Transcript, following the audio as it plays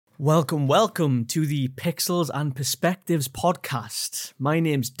Welcome to the Pixels and Perspectives podcast. My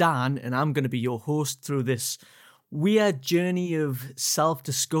name's Dan, and I'm going to be your host through this weird journey of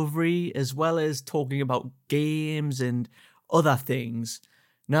self-discovery, as well as talking about games and other things.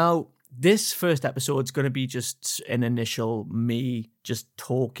 Now, this first episode is going to be just an initial me just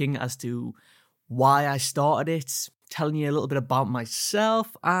talking as to why I started it, telling you a little bit about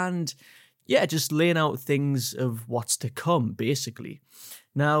myself, and just laying out things of what's to come, basically.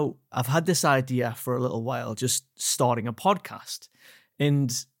 Now, I've had this idea for a little while, just starting a podcast.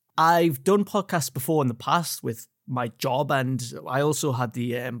 And I've done podcasts before in the past with my job, and I also had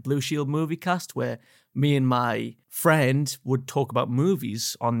the Blue Shield movie cast where me and my friend would talk about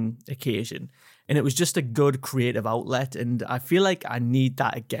movies on occasion. And it was just a good creative outlet, and I feel like I need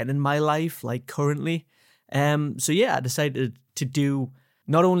that again in my life, like currently. I decided to do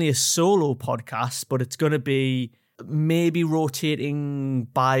not only a solo podcast, but it's going to be maybe rotating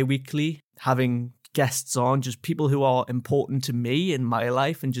bi-weekly, having guests on, just people who are important to me in my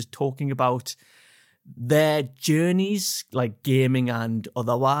life, and just talking about their journeys, like gaming and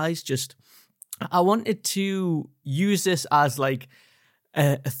otherwise. Just, I wanted to use this as like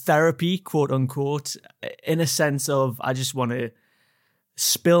a therapy, quote unquote, in a sense of I just want to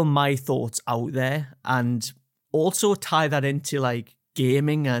spill my thoughts out there and also tie that into like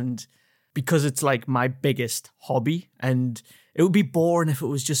gaming, and because it's like my biggest hobby, and it would be boring if it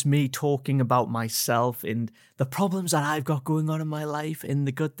was just me talking about myself and the problems that I've got going on in my life and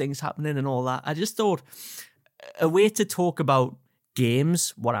the good things happening and all that. I just thought a way to talk about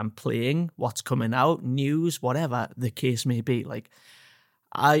games, what I'm playing, what's coming out, news, whatever the case may be. Like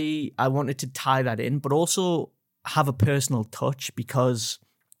I wanted to tie that in, but also have a personal touch, because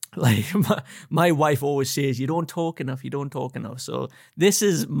like my wife always says, you don't talk enough. So this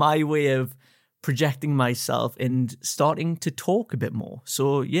is my way of projecting myself and starting to talk a bit more.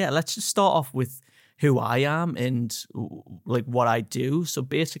 So let's just start off with who I am and like what I do. So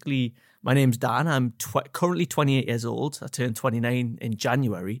basically, my name's Dan. I'm currently 28 years old. I turned 29 in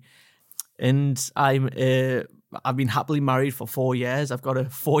January, and I've been happily married for 4 years. I've got a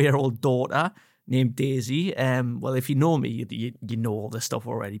 4-year-old daughter named Daisy. Well, if you know me, you know all this stuff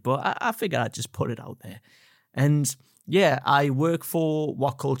already, but I figured I'd just put it out there. And I work for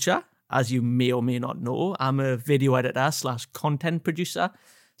What Culture, as you may or may not know. I'm a video editor / content producer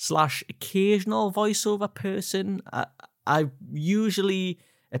 / occasional voiceover person. I usually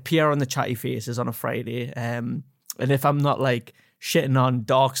appear on the Chatty Faces on a Friday. And if I'm not like shitting on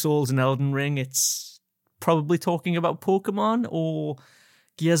Dark Souls and Elden Ring, it's probably talking about Pokemon or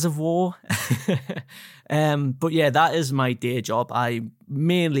Gears of War. But that is my day job. I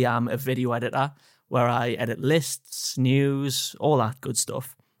mainly am a video editor where I edit lists, news, all that good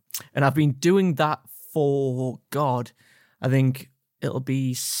stuff. And I've been doing that for, I think it'll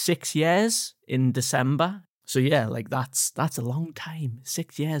be 6 years in December. So that's a long time.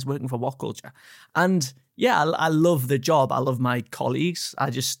 6 years working for What Culture. And I love the job. I love my colleagues.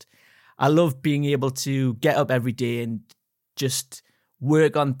 I love being able to get up every day and just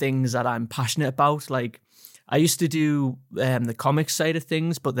work on things that I'm passionate about. Like I used to do the comics side of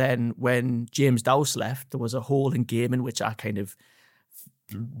things, but then when James Dowse left, there was a hole in gaming which I kind of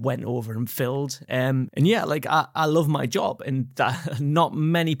went over and filled. I love my job, and that not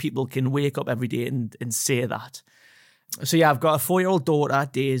many people can wake up every day and say that. So I've got a 4-year-old daughter,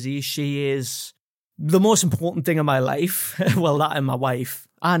 Daisy. She is the most important thing in my life. Well, that and my wife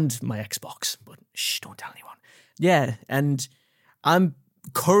and my Xbox, but don't tell anyone. And I'm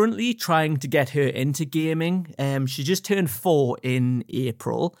currently trying to get her into gaming. She just turned 4 in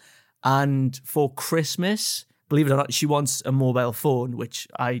April, and for Christmas, believe it or not, she wants a mobile phone, which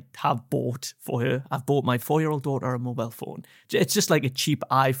I have bought for her. I've bought my 4-year-old daughter a mobile phone. It's just like a cheap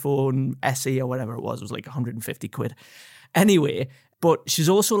iPhone SE or whatever it was. It was like 150 quid. Anyway, but she's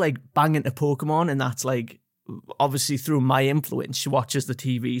also like banging to Pokemon, and that's like obviously through my influence. She watches the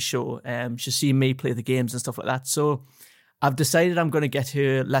TV show. She's seen me play the games and stuff like that. So I've decided I'm going to get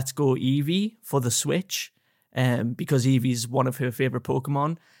her Let's Go Eevee for the Switch, because Eevee's one of her favorite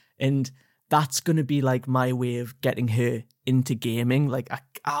Pokemon, and that's going to be like my way of getting her into gaming. Like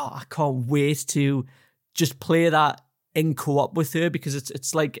I can't wait to just play that in co-op with her, because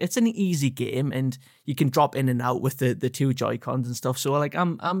it's like it's an easy game and you can drop in and out with the 2 Joy-Cons and stuff. So like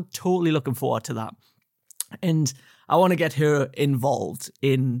I'm totally looking forward to that, and I want to get her involved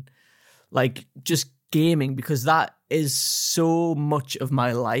in like just gaming, because that is so much of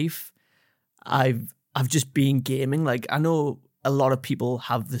my life. I've just been gaming. Like I know a lot of people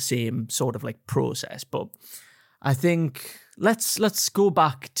have the same sort of like process, but I think let's go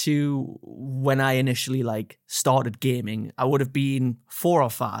back to when I initially like started gaming. I would have been 4 or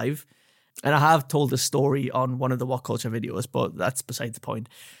 5, and I have told this story on one of the What Culture videos, but that's beside the point.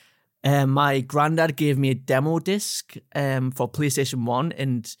 My granddad gave me a demo disc for PlayStation 1,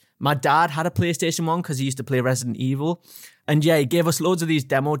 and my dad had a PlayStation 1 because he used to play Resident Evil. And yeah, he gave us loads of these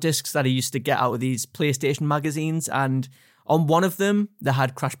demo discs that he used to get out of these PlayStation magazines, and on one of them, they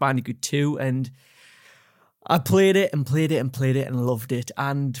had Crash Bandicoot 2, and I played it and played it and played it and loved it.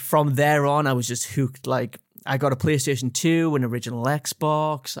 And from there on, I was just hooked. Like, I got a PlayStation 2, an original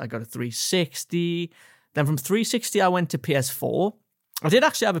Xbox, I got a 360. Then from 360, I went to PS4. I did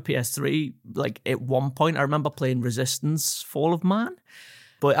actually have a PS3, like, at one point. I remember playing Resistance, Fall of Man.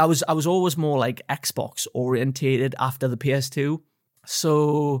 But I was always more, like, Xbox orientated after the PS2.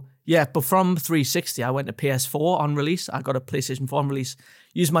 So, yeah, but from 360, I went to PS4 on release. I got a PlayStation 4 on release.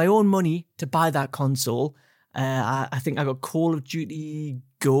 Used my own money to buy that console. I think I got Call of Duty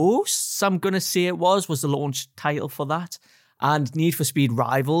Ghosts, I'm going to say it was the launch title for that. And Need for Speed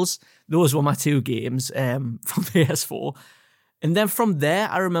Rivals. Those were my 2 games from PS4. And then from there,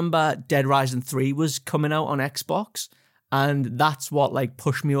 I remember Dead Rising 3 was coming out on Xbox. And that's what like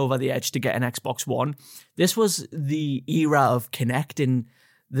pushed me over the edge to get an Xbox One. This was the era of Kinect and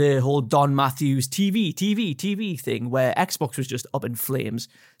the whole Don Matthews TV thing where Xbox was just up in flames.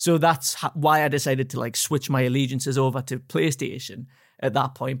 So that's why I decided to like switch my allegiances over to PlayStation at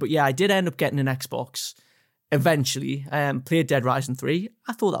that point. But yeah, I did end up getting an Xbox eventually. Played Dead Rising 3.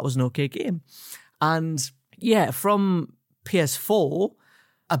 I thought that was an okay game. And yeah, from PS4,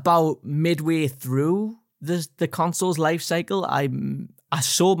 about midway through the console's life cycle, I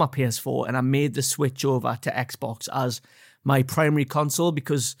sold my PS4 and I made the switch over to Xbox as my primary console,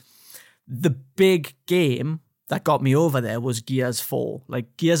 because the big game that got me over there was Gears 4.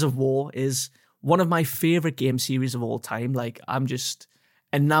 Like, Gears of War is one of my favorite game series of all time. Like, I'm just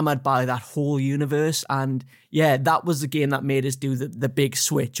enamored by that whole universe. And yeah, that was the game that made us do the big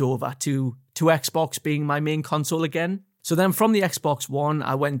switch over to Xbox being my main console again. So then from the Xbox One,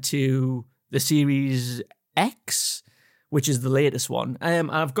 I went to the Series X, which is the latest one.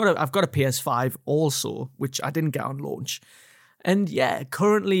 I've got a PS5 also, which I didn't get on launch. And yeah,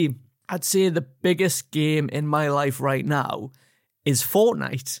 currently, I'd say the biggest game in my life right now is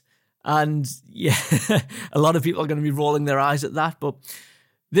Fortnite. And yeah, a lot of people are going to be rolling their eyes at that, but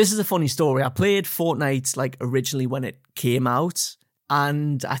this is a funny story. I played Fortnite like originally when it came out,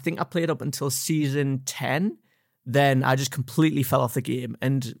 and I think I played up until season 10. Then I just completely fell off the game,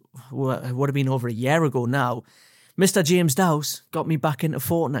 and it would have been over a year ago now. Mr. James Dowse got me back into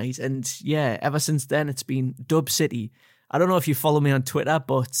Fortnite, and yeah, ever since then it's been Dub City. I don't know if you follow me on Twitter,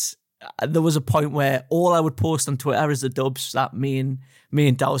 but there was a point where all I would post on Twitter is the dubs that me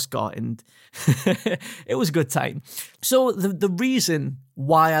and Dowse got, and it was a good time. So the reason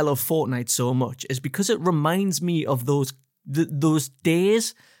why I love Fortnite so much is because it reminds me of those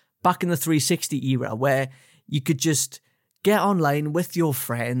days back in the 360 era where you could just get online with your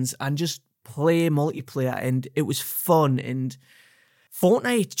friends and just play multiplayer, and it was fun. And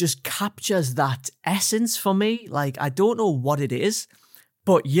Fortnite just captures that essence for me. Like, I don't know what it is,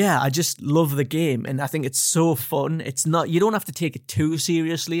 but yeah, I just love the game, and I think it's so fun. It's not, you don't have to take it too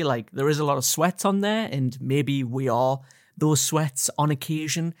seriously. Like, there is a lot of sweats on there, and maybe we are those sweats on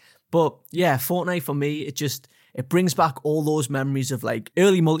occasion. But yeah, Fortnite for me, it brings back all those memories of like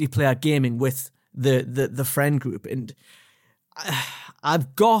early multiplayer gaming with the friend group. And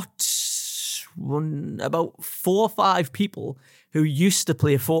I've got about 4 or 5 people who used to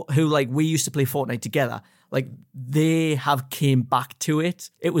play we used to play Fortnite together. Like, they have came back to it.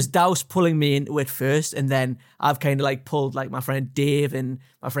 It was Dowse pulling me into it first, and then I've kind of like pulled like my friend Dave and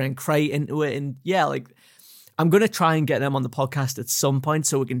my friend Cray into it. And yeah, like, I'm going to try and get them on the podcast at some point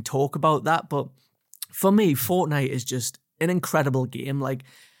so we can talk about that. But for me, Fortnite is just an incredible game. Like,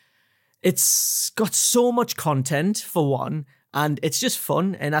 it's got so much content, for one, and it's just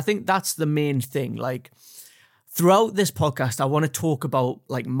fun. And I think that's the main thing. Like, throughout this podcast, I want to talk about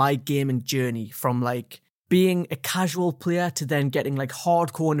like my gaming journey from like being a casual player to then getting like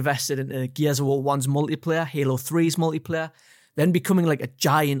hardcore invested in Gears of War 1's multiplayer, Halo 3's multiplayer, then becoming like a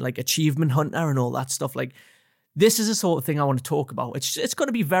giant like achievement hunter and all that stuff. Like, this is the sort of thing I want to talk about. It's going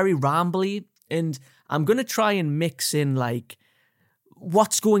to be very rambly, and I'm going to try and mix in like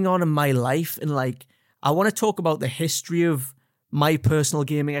what's going on in my life, and like I want to talk about the history of my personal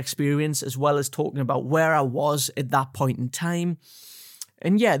gaming experience, as well as talking about where I was at that point in time.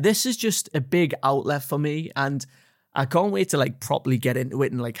 And yeah, this is just a big outlet for me, and I can't wait to like properly get into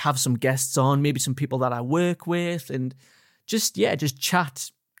it and like have some guests on, maybe some people that I work with, and just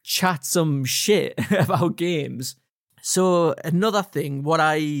chat chat some shit about games. So another thing, what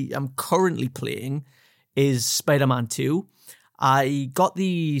I am currently playing is Spider-Man 2. I got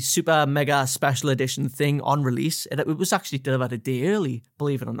the Super Mega Special Edition thing on release. It was actually delivered a day early,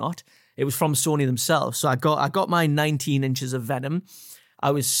 believe it or not. It was from Sony themselves. So I got my 19 inches of Venom.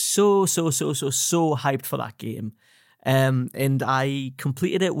 I was so hyped for that game. And I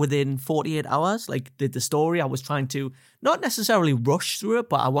completed it within 48 hours, like did the story. I was trying to not necessarily rush through it,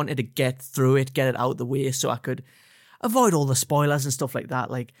 but I wanted to get through it, get it out of the way so I could avoid all the spoilers and stuff like that.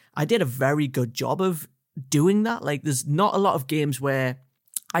 Like, I did a very good job of doing that. Like, there's not a lot of games where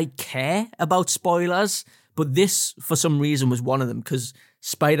I care about spoilers, but this, for some reason, was one of them, because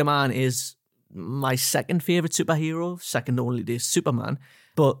Spider-Man is my second favorite superhero, second only to Superman.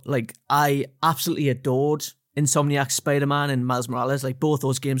 But, like, I absolutely adored Insomniac's Spider-Man and Miles Morales. Like, both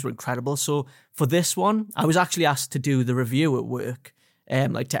those games were incredible. So for this one, I was actually asked to do the review at work,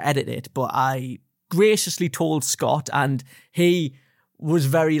 like to edit it, but I graciously told Scott, and he was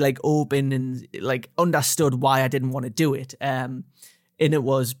very like open and like understood why I didn't want to do it. And it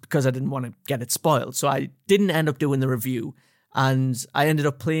was because I didn't want to get it spoiled. So I didn't end up doing the review, and I ended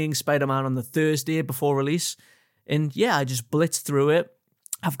up playing Spider-Man on the Thursday before release. And yeah, I just blitzed through it.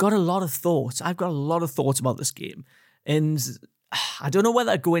 I've got a lot of thoughts. About this game. And I don't know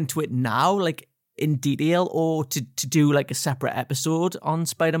whether I go into it now, like in detail, or to do like a separate episode on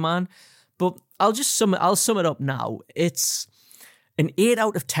Spider-Man. But I'll sum it up now. It's an 8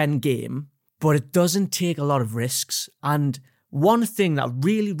 out of 10 game, but it doesn't take a lot of risks. And one thing that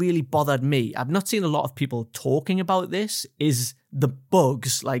really, really bothered me, I've not seen a lot of people talking about this, is the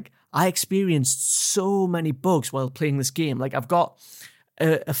bugs. Like, I experienced so many bugs while playing this game. Like, I've got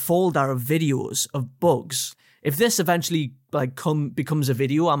a folder of videos of bugs. If this eventually like becomes a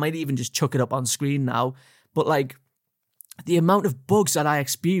video, I might even just chuck it up on screen now. But like, the amount of bugs that I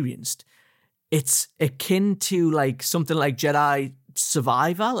experienced, it's akin to like something like Jedi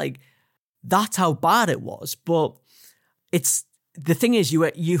Survivor. Like, that's how bad it was. But it's the thing is,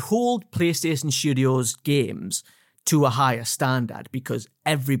 you hold PlayStation Studios games to a higher standard because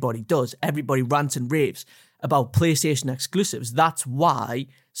everybody does. Everybody rants and raves about PlayStation exclusives. That's why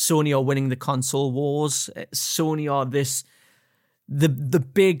Sony are winning the console wars. Sony are the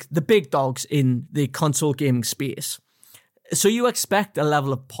big dogs in the console gaming space. So you expect a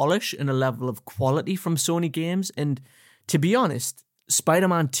level of polish and a level of quality from Sony games. And to be honest,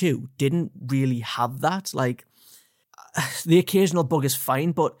 Spider-Man 2 didn't really have that. Like, the occasional bug is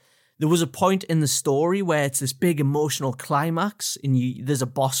fine, but there was a point in the story where it's this big emotional climax and there's a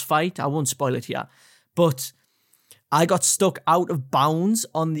boss fight. I won't spoil it here, but I got stuck out of bounds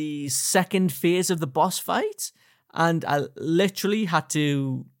on the second phase of the boss fight, and I literally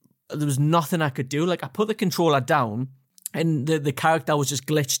there was nothing I could do. Like, I put the controller down and the character was just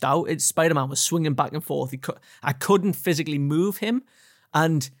glitched out. Spider-Man was swinging back and forth. I couldn't physically move him.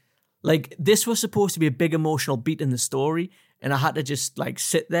 And like, this was supposed to be a big emotional beat in the story, and I had to just like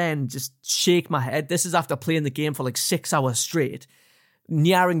sit there and just shake my head. This is after playing the game for like 6 hours straight,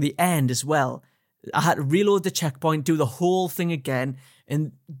 nearing the end as well. I had to reload the checkpoint, do the whole thing again,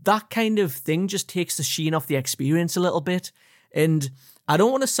 and that kind of thing just takes the sheen off the experience a little bit. And I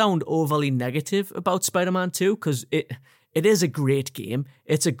don't want to sound overly negative about Spider-Man 2, because it is a great game.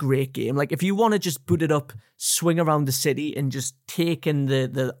 It's a great game. Like, if you want to just boot it up, swing around the city, and just take in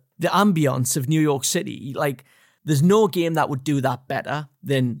the ambience of New York City, like, there's no game that would do that better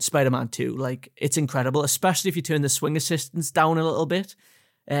than Spider-Man 2. Like, it's incredible, especially if you turn the swing assistance down a little bit.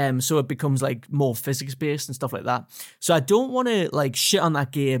 So it becomes like more physics-based and stuff like that. So I don't want to like shit on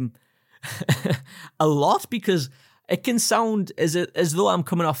that game a lot, because it can sound as though I'm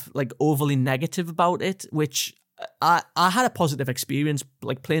coming off like overly negative about it, which I had a positive experience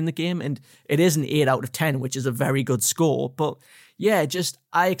like playing the game, and it is an 8 out of 10, which is a very good score. But yeah, just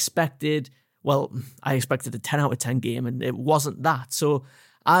I expected a 10 out of 10 game, and it wasn't that. So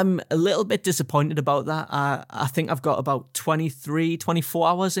I'm a little bit disappointed about that. I think I've got about 23, 24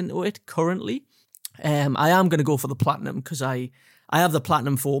 hours into it currently. I am going to go for the platinum, because I have the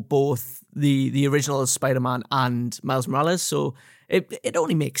platinum for both the original Spider-Man and Miles Morales. So it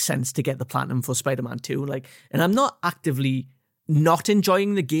only makes sense to get the platinum for Spider-Man 2. Like, and I'm not actively not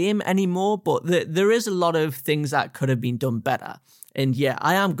enjoying the game anymore, but there is a lot of things that could have been done better. And yeah,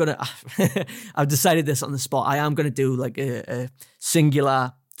 I am going to, I've decided this on the spot. I am going to do like a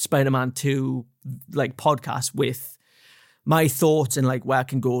singular Spider-Man 2 like podcast with my thoughts and like where I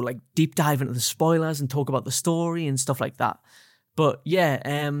can go like deep dive into the spoilers and talk about the story and stuff like that. But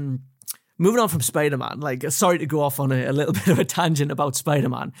yeah, moving on from Spider-Man, like, sorry to go off on a little bit of a tangent about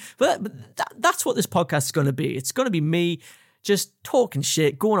Spider-Man, but that's what this podcast is going to be. It's going to be me just talking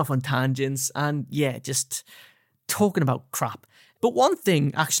shit, going off on tangents, and yeah, just talking about crap. But one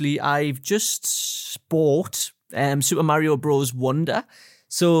thing, actually, I've just bought Super Mario Bros. Wonder.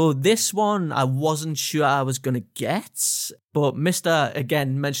 So this one I wasn't sure I was going to get, but mentioning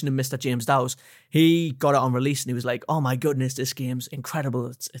Mr. James Dowse, he got it on release and he was like, oh my goodness, this game's incredible.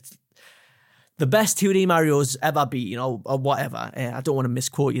 It's the best 2D Mario's ever been, or whatever. I don't want to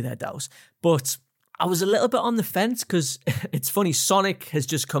misquote you there, Dowse. But I was a little bit on the fence because it's funny, Sonic has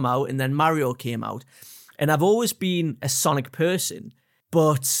just come out and then Mario came out. And I've always been a Sonic person,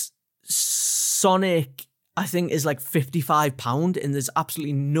 but Sonic, I think, is like £55 and there's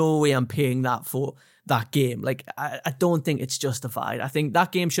absolutely no way I'm paying that for that game. Like, I don't think it's justified. I think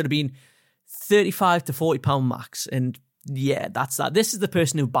that game should have been £35 to £40 max. And yeah, that's that. This is the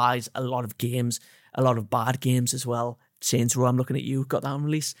person who buys a lot of games, a lot of bad games as well. Saints Row, I'm looking at you, got that on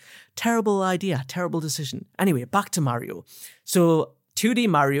release. Terrible idea, terrible decision. Anyway, back to Mario. So 2D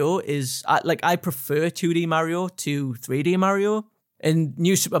Mario is, I prefer 2D Mario to 3D Mario. And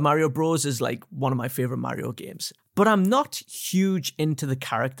New Super Mario Bros. Is like one of my favorite Mario games. But I'm not huge into the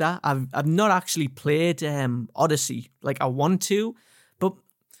character. I've not actually played Odyssey. Like, I want to. But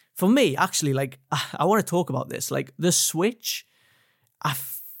for me, actually, like, I want to talk about this. Like, the Switch, I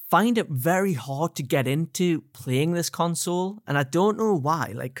find it very hard to get into playing this console. And I don't know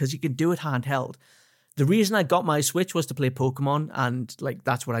why. Like, because you can do it handheld. The reason I got my Switch was to play Pokemon. And, like,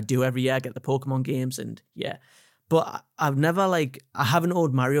 that's what I do every year. I get the Pokemon games and, yeah. But I've never, I haven't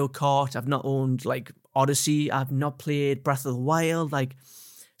owned Mario Kart. I've not owned, Odyssey. I've not played Breath of the Wild. Like,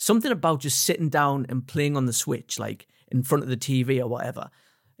 something about just sitting down and playing on the Switch, like, in front of the TV or whatever.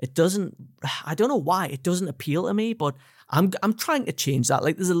 It doesn't, I don't know why. It doesn't appeal to me, but I'm trying to change that.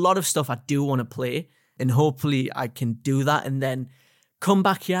 Like, there's a lot of stuff I do want to play, and hopefully I can do that and then come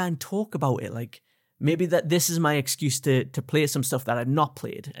back here and talk about it. Like, maybe that this is my excuse to play some stuff that I've not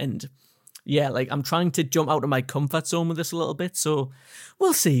played. And yeah, like, I'm trying to jump out of my comfort zone with this a little bit, so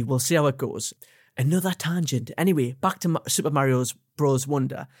we'll see how it goes. Another tangent. Anyway, back to Super Mario Bros.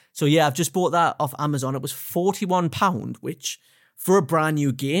 Wonder. So yeah, I've just bought that off Amazon. It was £41, which for a brand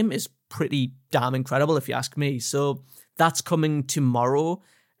new game is pretty damn incredible if you ask me. So that's coming tomorrow,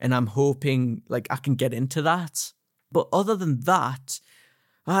 and I'm hoping, I can get into that. But other than that,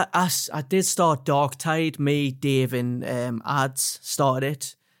 I did start Darktide. Me, Dave, and Ads started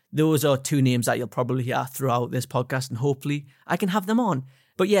it. Those are two names that you'll probably hear throughout this podcast, and hopefully I can have them on.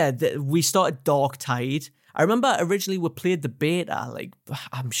 But yeah, we started Darktide. I remember originally we played the beta,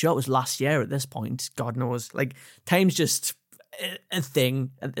 I'm sure it was last year at this point. God knows. Time's just a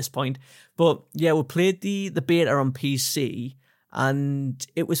thing at this point. But yeah, we played the beta on PC, and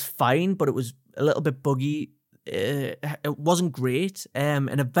it was fine, but it was a little bit buggy. It wasn't great. And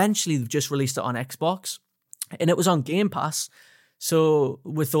eventually they've just released it on Xbox, and it was on Game Pass. So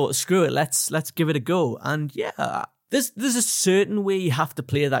we thought, screw it, let's give it a go. And yeah, there's a certain way you have to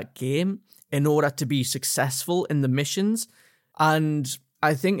play that game in order to be successful in the missions. And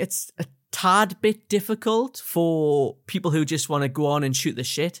I think it's a tad bit difficult for people who just want to go on and shoot the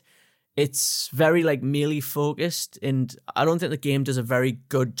shit. It's very melee focused, and I don't think the game does a very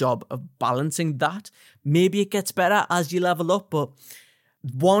good job of balancing that. Maybe it gets better as you level up, but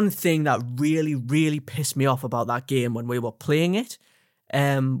one thing that really, really pissed me off about that game when we were playing it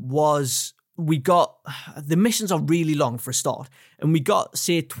was the missions are really long for a start. And we got,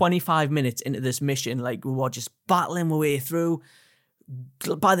 say, 25 minutes into this mission, we were just battling our way through.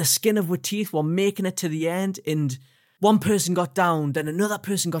 By the skin of our teeth, we're making it to the end, and one person got down, then another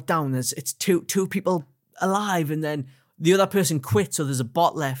person got down. It's two people alive, and then the other person quit, so there's a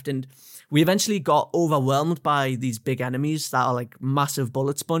bot left, and we eventually got overwhelmed by these big enemies that are massive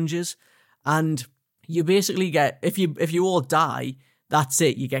bullet sponges. And you basically get, if you all die, that's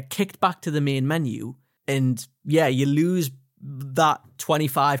it. You get kicked back to the main menu, and yeah, you lose that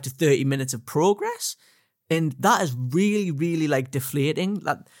 25 to 30 minutes of progress. And that is really, really deflating.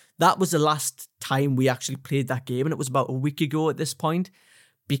 That was the last time we actually played that game, and it was about a week ago at this point,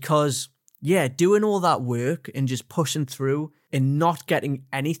 because yeah, doing all that work and just pushing through and not getting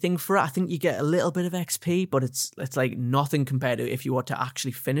anything for it. I think you get a little bit of XP, but it's nothing compared to if you were to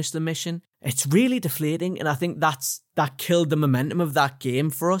actually finish the mission. It's really deflating, and I think that killed the momentum of that game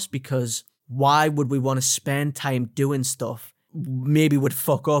for us, because why would we want to spend time doing stuff maybe would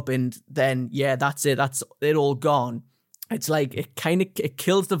fuck up, and then yeah, that's it all gone. It's it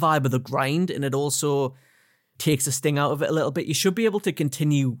kills the vibe of the grind, and it also takes the sting out of it a little bit. You should be able to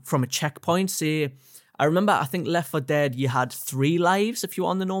continue from a checkpoint. Say, I remember, I think Left 4 Dead, you had 3 lives if you were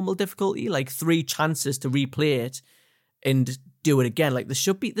on the normal difficulty, 3 chances to replay it and do it again. There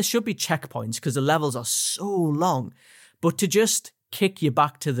should be checkpoints, because the levels are so long. But to just kick you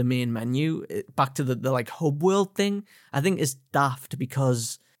back to the main menu, back to the like hub world thing, I think is daft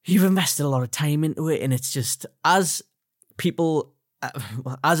because you've invested a lot of time into it, and it's just, as people,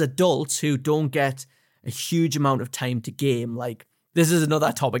 as adults who don't get a huge amount of time to game, like, this is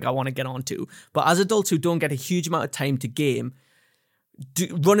another topic I want to get onto, but as adults who don't get a huge amount of time to game,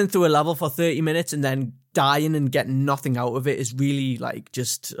 running through a level for 30 minutes and then dying and getting nothing out of it is really like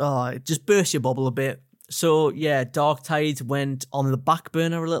it just bursts your bubble a bit. So yeah, Darktide went on the back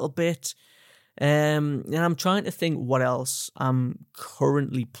burner a little bit. And I'm trying to think what else I'm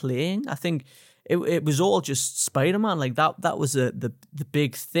currently playing. I think it was all just Spider-Man. Like that was the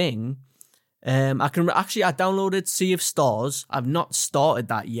big thing. I downloaded Sea of Stars. I've not started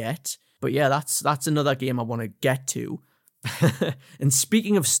that yet, but yeah, that's another game I want to get to. And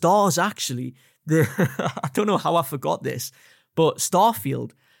speaking of stars, actually, I don't know how I forgot this, but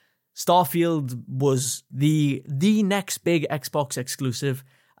Starfield was the next big Xbox exclusive.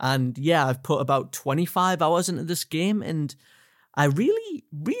 And yeah, I've put about 25 hours into this game, and I really,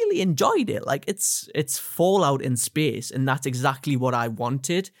 really enjoyed it. Like, it's Fallout in space, and that's exactly what I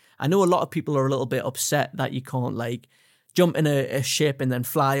wanted. I know a lot of people are a little bit upset that you can't, like, jump in a ship and then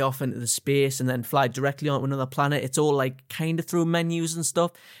fly off into the space and then fly directly onto another planet. It's all, like, kind of through menus and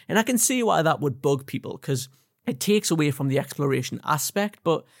stuff. And I can see why that would bug people, because it takes away from the exploration aspect.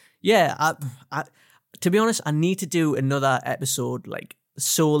 But yeah, I to be honest, I need to do another episode, like,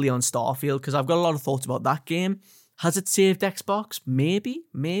 solely on Starfield, because I've got a lot of thoughts about that game. Has it saved Xbox? Maybe.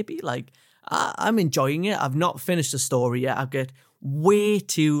 Like, I'm enjoying it. I've not finished the story yet. I get way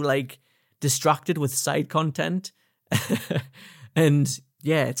too, like, distracted with side content. And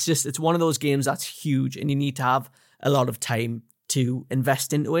yeah, it's one of those games that's huge, and you need to have a lot of time to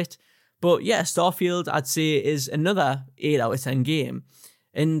invest into it. But yeah, Starfield, I'd say, is another 8 out of 10 game.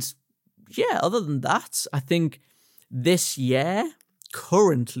 And yeah, other than that, I think this year,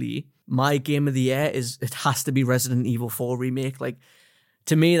 currently, my game of the year it has to be Resident Evil 4 Remake. Like,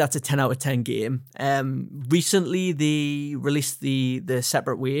 to me, that's a 10 out of 10 game. Recently, they released the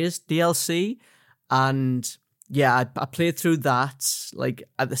Separate Ways DLC, and yeah, I played through that. Like,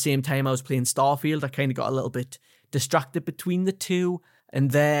 at the same time I was playing Starfield, I kind of got a little bit distracted between the two,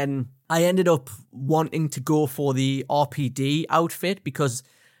 and then I ended up wanting to go for the RPD outfit, because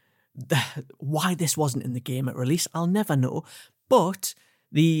why this wasn't in the game at release, I'll never know. But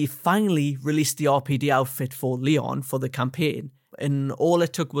they finally released the RPD outfit for Leon for the campaign. And all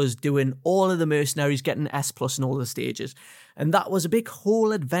it took was doing all of the mercenaries, getting S+ in all the stages. And that was a big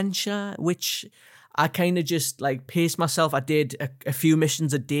whole adventure, which I kind of just, like, paced myself. I did a few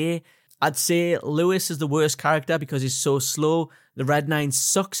missions a day. I'd say Lewis is the worst character because he's so slow. The Red 9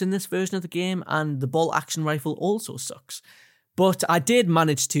 sucks in this version of the game, and the bolt action rifle also sucks. But I did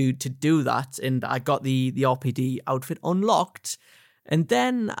manage to do that, and I got the RPD outfit unlocked. And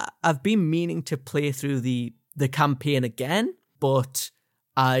then I've been meaning to play through the campaign again, but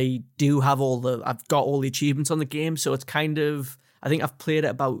I do have I've got all the achievements on the game, so it's kind of, I think I've played it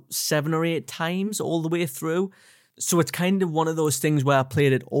about 7 or 8 times all the way through. So it's kind of one of those things where I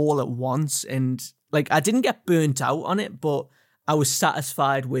played it all at once, and, like, I didn't get burnt out on it, but I was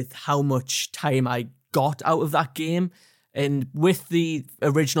satisfied with how much time I got out of that game. And with the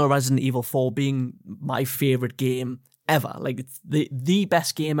original Resident Evil 4 being my favorite game ever, like, it's the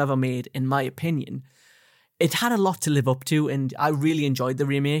best game ever made, in my opinion, it had a lot to live up to, and I really enjoyed the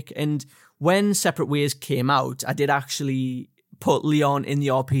remake. And when Separate Ways came out, I did actually put Leon in the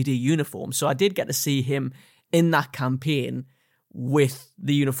RPD uniform, so I did get to see him in that campaign with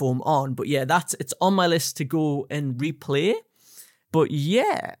the uniform on. But yeah, it's on my list to go and replay. But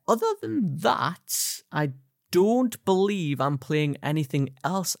yeah, other than that, I don't believe I'm playing anything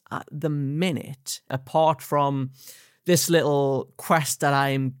else at the minute, apart from this little quest that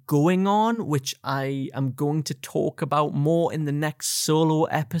I'm going on, which I am going to talk about more in the next solo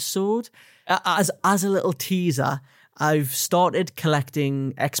episode. As a little teaser, I've started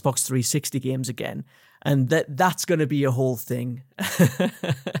collecting Xbox 360 games again, and that's going to be a whole thing.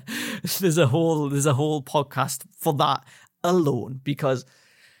 There's a whole podcast for that alone, because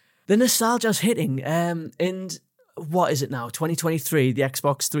the nostalgia's hitting. And what is it now? 2023. The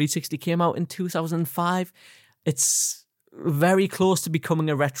Xbox 360 came out in 2005. It's very close to becoming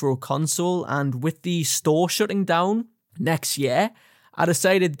a retro console, and with the store shutting down next year, I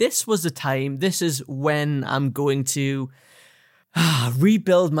decided this was the time. This is when I'm going to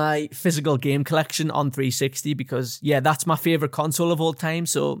rebuild my physical game collection on 360, because, yeah, that's my favorite console of all time.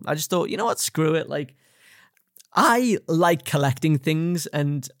 So I just thought, you know what, screw it. Like, I like collecting things,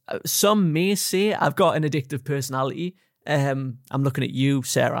 and some may say I've got an addictive personality. I'm looking at you,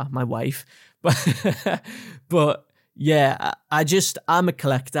 Sarah, my wife. But Yeah, I'm a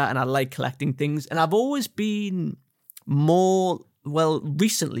collector and I like collecting things. And I've always been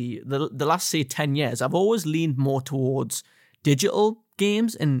recently, the last, say, 10 years, I've always leaned more towards digital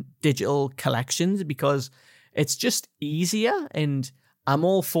games and digital collections because it's just easier and I'm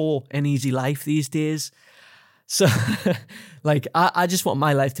all for an easy life these days. So, like, I just want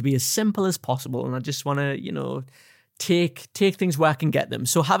my life to be as simple as possible and I just want to, take things where I can get them.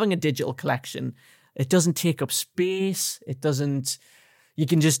 So having a digital collection, it doesn't take up space. You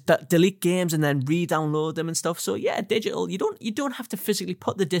can just delete games and then re-download them and stuff. So yeah, digital, you don't have to physically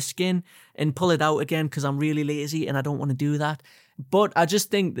put the disc in and pull it out again because I'm really lazy and I don't want to do that. But I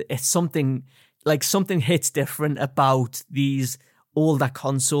just think that it's something hits different about these older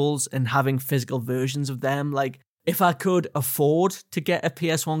consoles and having physical versions of them. Like if I could afford to get a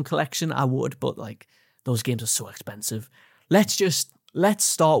PS1 collection, I would, but like those games are so expensive. Let's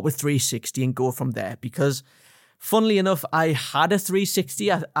start with 360 and go from there because funnily enough, I had a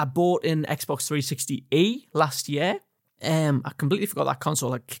 360. I bought an Xbox 360e last year. I completely forgot that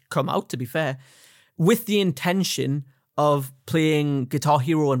console had come out, to be fair, with the intention of playing Guitar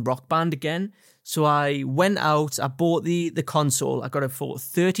Hero and Rock Band again. So I went out, I bought the console. I got it for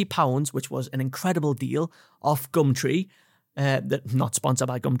 £30, which was an incredible deal off Gumtree. Not sponsored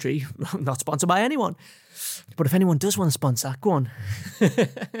by Gumtree, not sponsored by anyone. But if anyone does want to sponsor, go on.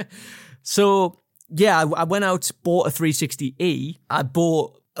 So yeah, I went out, bought a 360e. I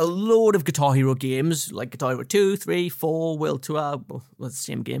bought a load of Guitar Hero games, like Guitar Hero 2, 3, 4, World Tour, well, the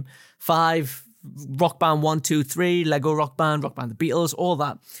same game, 5, Rock Band 1, 2, 3, Lego Rock Band the Beatles, all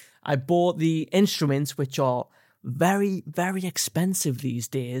that. I bought the instruments, which are very, very expensive these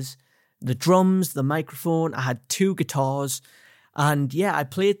days. The drums, the microphone, I had 2 guitars. And yeah, I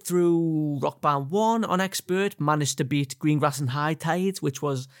played through Rock Band 1 on Expert, managed to beat Greengrass and High Tides, which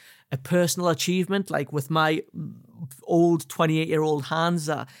was a personal achievement. Like with my old 28-year-old hands,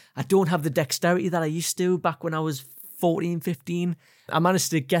 I don't have the dexterity that I used to back when I was 14, 15. I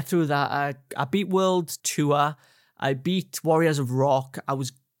managed to get through that. I beat World Tour. I beat Warriors of Rock. I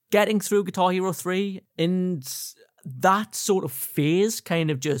was getting through Guitar Hero 3, and that sort of phase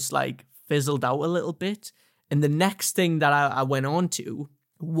kind of just like fizzled out a little bit. And the next thing that I went on to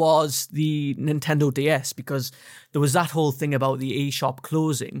was the Nintendo DS, because there was that whole thing about the eShop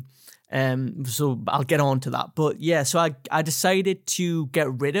closing. So I'll get on to that. But yeah, so I decided to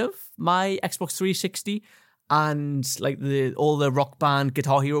get rid of my Xbox 360 and like all the Rock Band,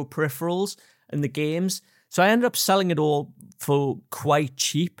 Guitar Hero peripherals and the games. So I ended up selling it all for quite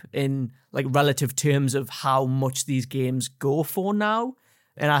cheap in like relative terms of how much these games go for now.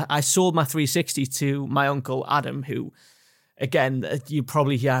 And I sold my 360 to my uncle Adam, who, again, you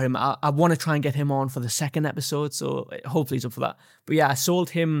probably hear him. I want to try and get him on for the second episode, so hopefully he's up for that. But yeah, I sold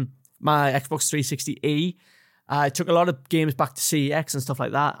him my Xbox 360e. I took a lot of games back to CEX and stuff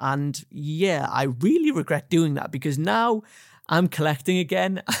like that. And yeah, I really regret doing that because now I'm collecting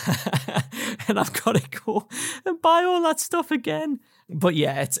again and I've got to go and buy all that stuff again. But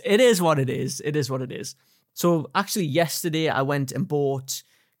yeah, it is what it is. It is what it is. So actually yesterday I went and bought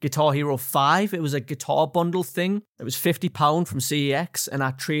Guitar Hero 5. It was a guitar bundle thing. It was £50 from CEX and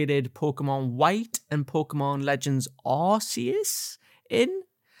I traded Pokemon White and Pokemon Legends Arceus in.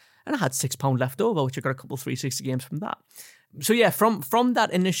 And I had £6 left over, which I got a couple 360 games from that. So yeah, from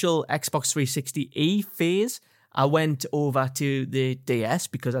that initial Xbox 360e phase, I went over to the DS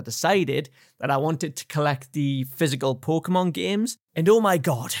because I decided that I wanted to collect the physical Pokemon games. And oh my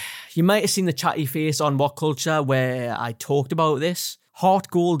God, you might have seen the chatty face on What Culture where I talked about this.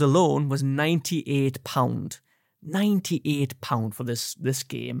 Heart Gold alone was £98. £98 for this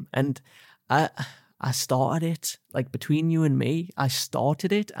game. And I started it, like between you and me, I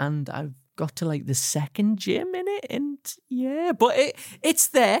started it and I've got to like the second gym in it. And yeah, but it's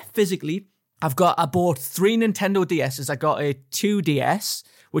there physically. I bought 3 Nintendo DSs. I got a 2DS,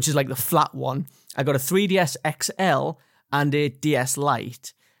 which is like the flat one. I got a 3DS XL and a DS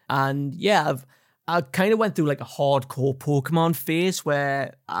Lite. And yeah, I kind of went through like a hardcore Pokemon phase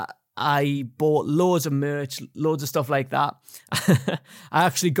where I bought loads of merch, loads of stuff like that. I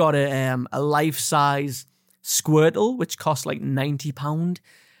actually got a life-size Squirtle, which cost like £90.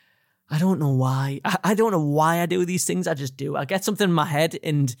 I don't know why. I don't know why I do these things. I just do. I get something in my head,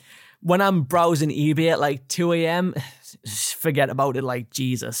 and when I'm browsing eBay at like 2 a.m., forget about it, like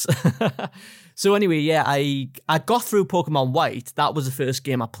Jesus. So anyway, yeah, I got through Pokemon White. That was the first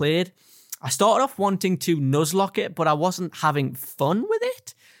game I played. I started off wanting to Nuzlocke it, but I wasn't having fun with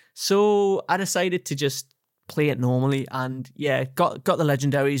it. So I decided to just play it normally, and yeah, got the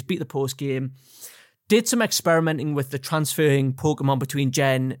legendaries, beat the post game, did some experimenting with the transferring Pokemon between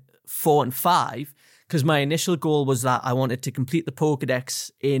Gen 4 and 5, because my initial goal was that I wanted to complete the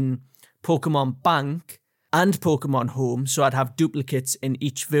Pokedex in Pokemon Bank and Pokemon Home, so I'd have duplicates in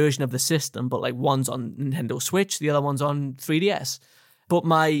each version of the system, but like one's on Nintendo Switch, the other one's on 3DS. But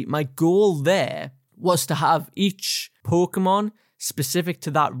my goal there was to have each Pokemon specific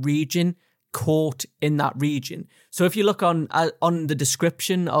to that region caught in that region. So if you look on the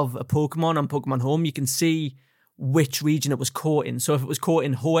description of a Pokemon on Pokemon Home, you can see which region it was caught in. So if it was caught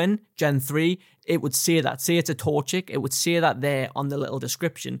in Hoenn, Gen 3, it would say that. Say it's a Torchic, it would say that there on the little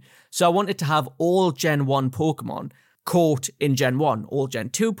description. So I wanted to have all Gen 1 Pokemon caught in Gen 1, all Gen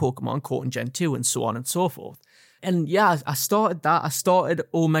 2 Pokemon caught in Gen 2, and so on and so forth. And yeah, I started that. I started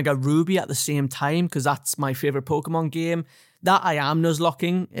Omega Ruby at the same time because that's my favourite Pokemon game. That I am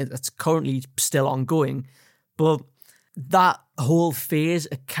Nuzlocking. It's currently still ongoing. But that whole phase,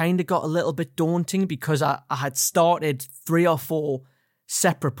 it kind of got a little bit daunting because I had started 3 or 4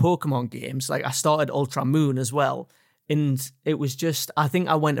 separate Pokemon games. Like I started Ultra Moon as well. And it was just, I think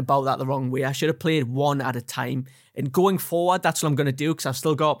I went about that the wrong way. I should have played one at a time. And going forward, that's what I'm going to do because I've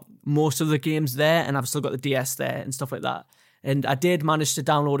still got most of the games there and I've still got the DS there and stuff like that. And I did manage to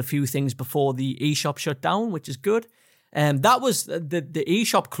download a few things before the eShop shut down, which is good. That was the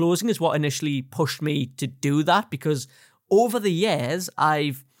eShop closing is what initially pushed me to do that because over the years,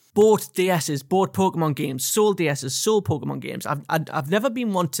 I've bought DSs, bought Pokemon games, sold DSs, sold Pokemon games. I've never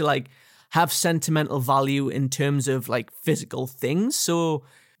been one to like have sentimental value in terms of like physical things. So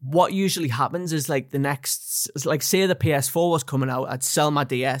what usually happens is like the next, like say the PS4 was coming out, I'd sell my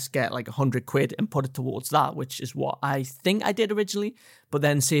DS, get like 100 quid and put it towards that, which is what I think I did originally. But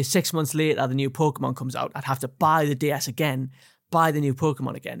then say 6 months later, the new Pokemon comes out, I'd have to buy the DS again, buy the new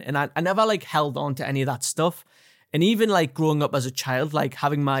Pokemon again. And I never like held on to any of that stuff. And even like growing up as a child, like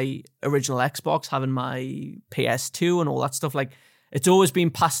having my original Xbox, having my PS2 and all that stuff, like it's always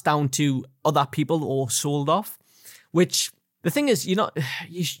been passed down to other people or sold off, which the thing is, you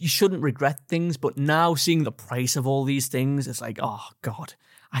shouldn't regret things. But now seeing the price of all these things, it's like, oh God,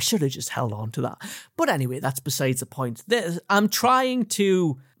 I should have just held on to that. But anyway, that's besides the point. I'm trying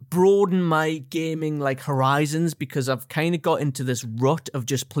to broaden my gaming like horizons because I've kind of got into this rut of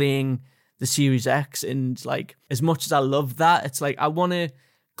just playing the Series X, and like as much as I love that, it's like I want to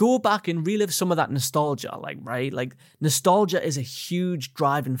go back and relive some of that nostalgia, like right, like nostalgia is a huge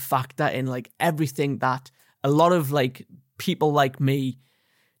driving factor in like everything that a lot of like people like me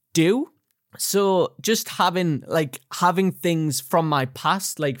do. So just having things from my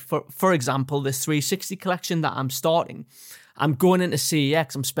past, like for example, this 360 collection that I'm starting, I'm going into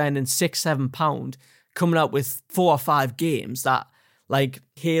CEX, I'm spending £6-7 coming up with 4 or 5 games that, like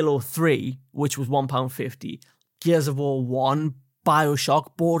Halo 3, which was £1.50, Gears of War 1,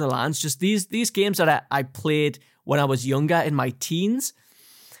 Bioshock, Borderlands, just these games that I played when I was younger in my teens.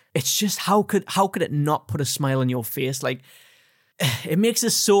 It's just how could it not put a smile on your face? Like it makes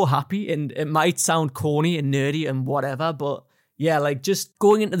us so happy, and it might sound corny and nerdy and whatever, but yeah, like just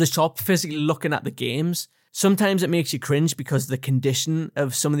going into the shop, physically looking at the games, sometimes it makes you cringe because the condition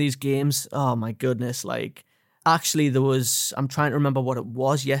of some of these games, oh my goodness, like actually, I'm trying to remember what it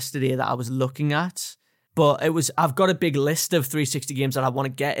was yesterday that I was looking at, but I've got a big list of 360 games that I want to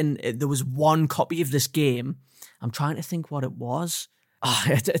get, and there was one copy of this game. I'm trying to think what it was.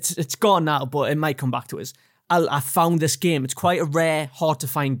 It's gone now, but it might come back to us. I found this game. It's quite a rare, hard to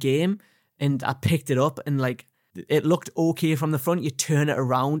find game, and I picked it up, and like it looked okay from the front. You turn it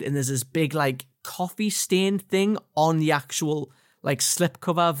around, and there's this big like coffee stained thing on the actual like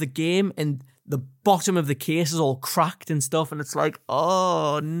slipcover of the game, and the bottom of the case is all cracked and stuff, and it's like,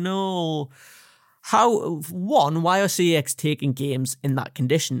 oh no. Why are CEX taking games in that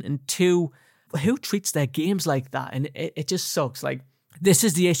condition? And 2, who treats their games like that? And it just sucks. Like, this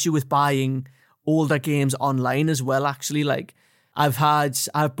is the issue with buying older games online as well, actually. Like, I've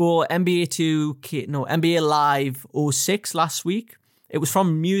bought NBA Live 06 last week. It was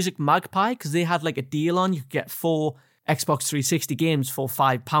from Music Magpie because they had like a deal on. You could get 4 Xbox 360 games for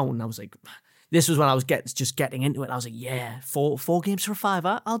 £5. And I was like, this was when I was just getting into it. I was like, yeah, four games for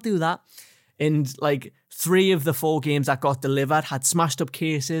 £5. I'll do that. And like 3 of the 4 games that got delivered had smashed up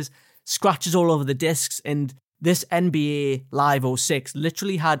cases, scratches all over the discs. And this NBA Live 06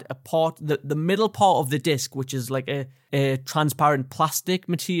 literally had a part, the middle part of the disc, which is like a transparent plastic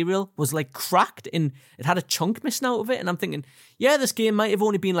material, was like cracked and it had a chunk missing out of it. And I'm thinking, yeah, this game might have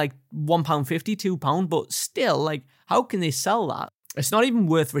only been like £1.50, £2, but still, like, how can they sell that? It's not even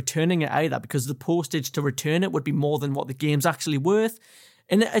worth returning it either because the postage to return it would be more than what the game's actually worth.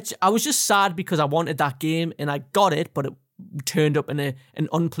 And I was just sad because I wanted that game and I got it, but it turned up in an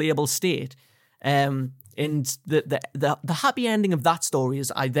unplayable state. And And the happy ending of that story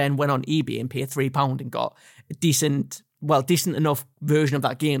is I then went on eBay and paid £3 and got a decent enough version of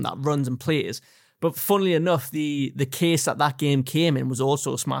that game that runs and plays. But funnily enough, the case that game came in was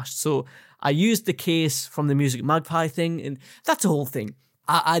also smashed. So I used the case from the Music Magpie thing, and that's the whole thing.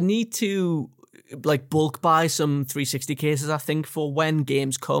 I need to bulk buy some 360 cases, I think, for when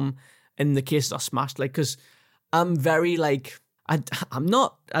games come and the cases are smashed. Because I'm very I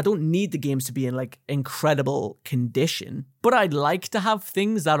don't need the games to be in incredible condition, but I'd like to have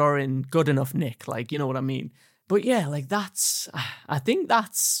things that are in good enough nick, you know what I mean? But yeah, I think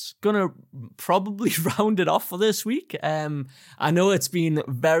that's gonna probably round it off for this week. I know it's been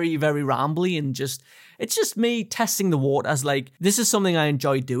very, very rambly and it's just me testing the waters. This is something I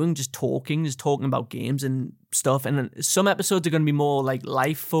enjoy doing, just talking about games and stuff. And some episodes are gonna be more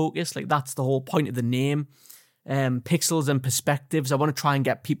life focused. That's the whole point of the name. Pixels and perspectives. I want to try and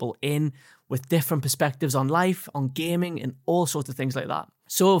get people in with different perspectives on life, on gaming, and all sorts of things like that.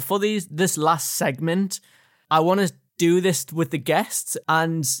 So for this last segment, I want to do this with the guests,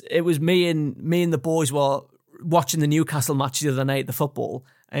 and it was me and the boys were watching the Newcastle match the other night, the football,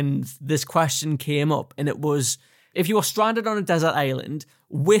 and this question came up, and it was, if you were stranded on a desert island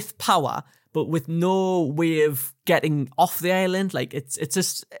with power, but with no way of getting off the island,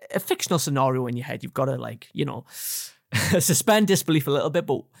 it's a fictional scenario in your head. You've got to suspend disbelief a little bit,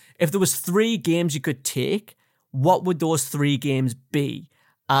 but if there was 3 games you could take, what would those 3 games be?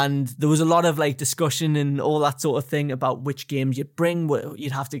 And there was a lot of discussion and all that sort of thing about which games you'd bring.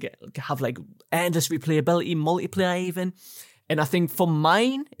 You'd have to have endless replayability, multiplayer even. And I think for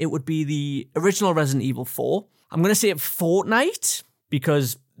mine, it would be the original Resident Evil 4. I'm going to say Fortnite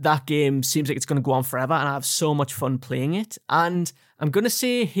because that game seems like it's going to go on forever and I have so much fun playing it. And I'm going to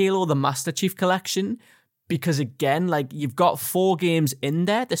say Halo the Master Chief Collection because, again, you've got 4 games in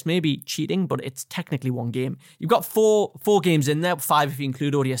there. This may be cheating, but it's technically 1 game. You've got four games in there, 5 if you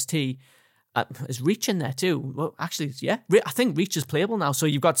include ODST. Is Reach in there too? Well, actually, yeah. I think Reach is playable now. So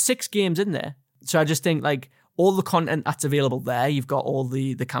you've got 6 games in there. So I just think, all the content that's available there, you've got all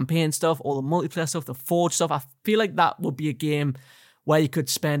the campaign stuff, all the multiplayer stuff, the Forge stuff. I feel like that would be a game where you could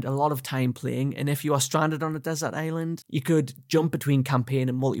spend a lot of time playing. And if you are stranded on a desert island, you could jump between campaign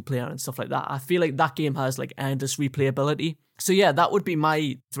and multiplayer and stuff like that. I feel like that game has endless replayability. So yeah, that would be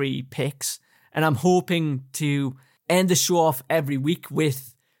my 3 picks. And I'm hoping to end the show off every week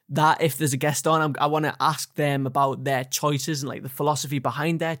with that. If there's a guest on, I want to ask them about their choices and the philosophy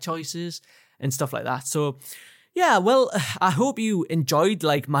behind their choices and stuff like that. So yeah, well, I hope you enjoyed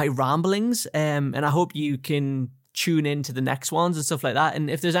my ramblings, and I hope you can tune in to the next ones and stuff like that. And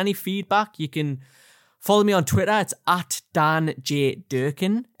if there's any feedback, you can follow me on Twitter. It's at Dan J.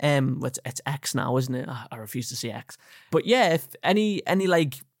 Durkin. It's X now, isn't it? I refuse to say X. But yeah, if any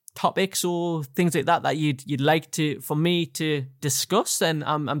topics or things like that you'd like for me to discuss, then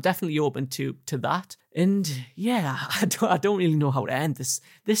I'm definitely open to that. And yeah, I don't really know how to end this.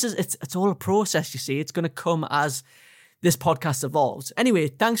 It's all a process, you see. It's going to come as this podcast evolves. Anyway,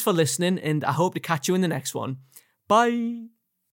 thanks for listening, and I hope to catch you in the next one. Bye.